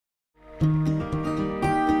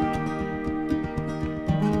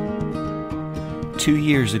2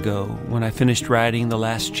 years ago, when I finished writing the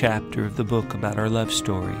last chapter of the book about our love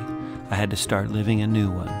story, I had to start living a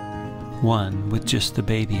new one with just the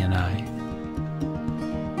baby and I.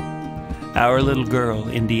 Our little girl,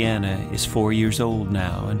 Indiana, is 4 years old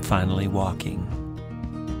now and finally walking.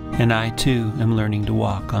 And I too am learning to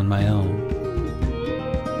walk on my own.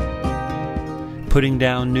 Putting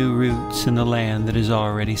down new roots in the land that is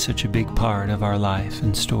already such a big part of our life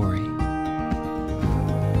and story.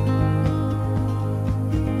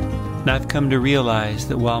 And I've come to realize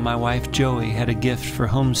that while my wife Joey had a gift for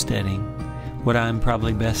homesteading, what I'm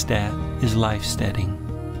probably best at is life-steading.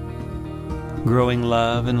 Growing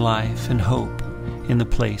love and life and hope in the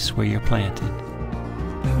place where you're planted.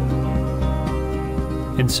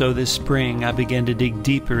 And so this spring I began to dig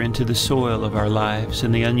deeper into the soil of our lives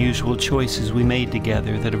and the unusual choices we made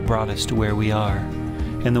together that have brought us to where we are,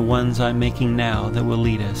 and the ones I'm making now that will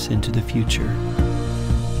lead us into the future.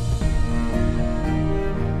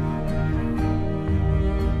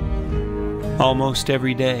 Almost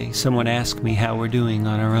every day, someone asks me how we're doing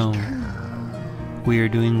on our own. We are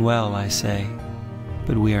doing well, I say,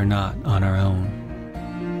 but we are not on our own.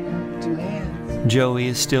 Joey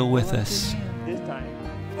is still with us.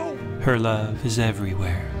 Her love is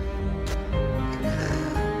everywhere.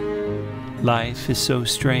 Life is so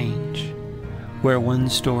strange. Where one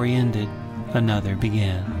story ended, another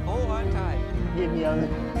began.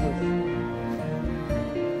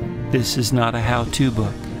 This is not a how-to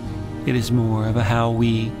book. It is more of a how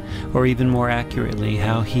we, or even more accurately,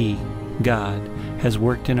 how He, God, has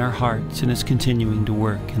worked in our hearts and is continuing to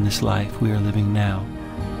work in this life we are living now.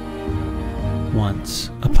 Once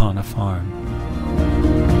upon a farm.